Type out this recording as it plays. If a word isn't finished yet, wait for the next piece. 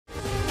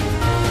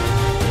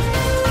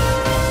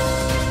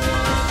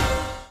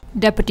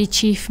Deputy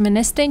Chief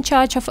Minister in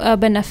charge of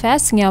Urban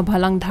Affairs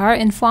Sniawbhalang Dhar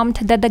informed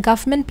that the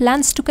government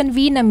plans to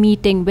convene a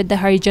meeting with the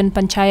Harijan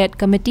Panchayat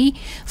Committee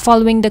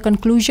following the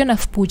conclusion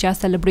of Puja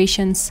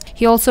celebrations.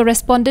 He also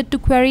responded to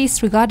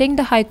queries regarding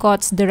the High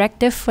Court's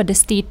directive for the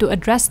state to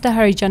address the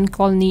Harijan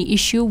colony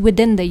issue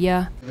within the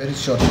year. Very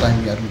short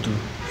time we are going to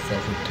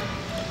solve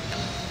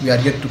it. We are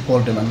yet to call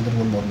them another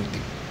one more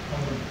meeting.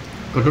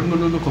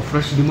 No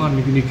fresh demand,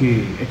 No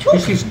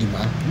fresh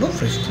demand. No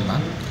fresh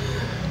demand.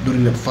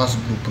 During the first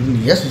blueprint,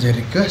 yes, they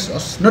request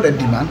us, not a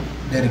demand,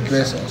 they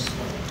request us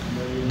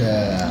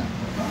the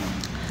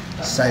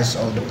size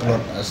of the plot,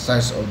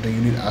 size of the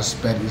unit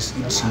aspect is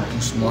it's too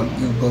small.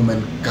 If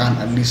government can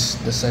at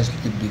least the size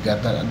little bigger,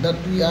 that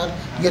we are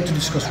yet to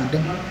discuss with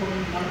them.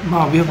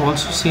 We have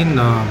also seen,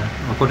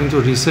 according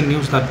to recent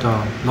news, that the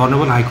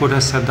Honorable High Court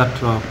has said that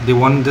they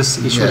want this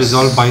issue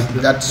resolved by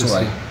the.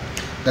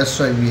 That's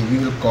why we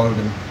will call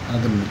them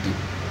another meeting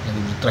and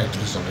we will try to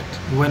resolve it.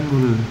 When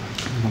will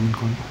the government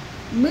call?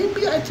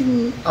 Maybe I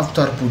think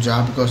after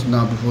Puja, because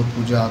now before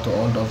Puja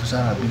all the officers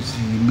are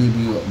busy,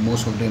 maybe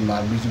most of them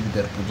are busy with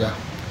their Puja.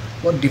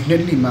 But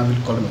definitely I will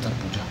call them after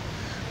Puja.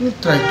 We will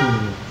try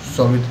to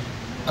solve it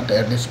at the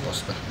earliest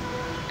possible.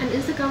 And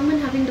is the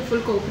government having the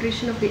full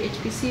cooperation of the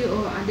HPC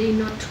or are they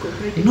not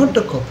cooperating? Not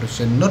the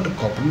cooperation, not the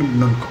corporate,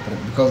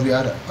 non-corporate, because we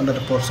are under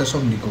the process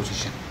of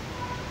negotiation.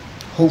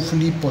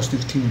 Hopefully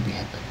positive thing will be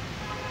happen.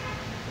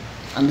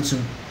 And it's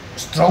a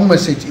strong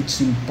message, it's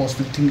in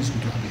positive thing is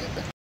going to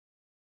happen.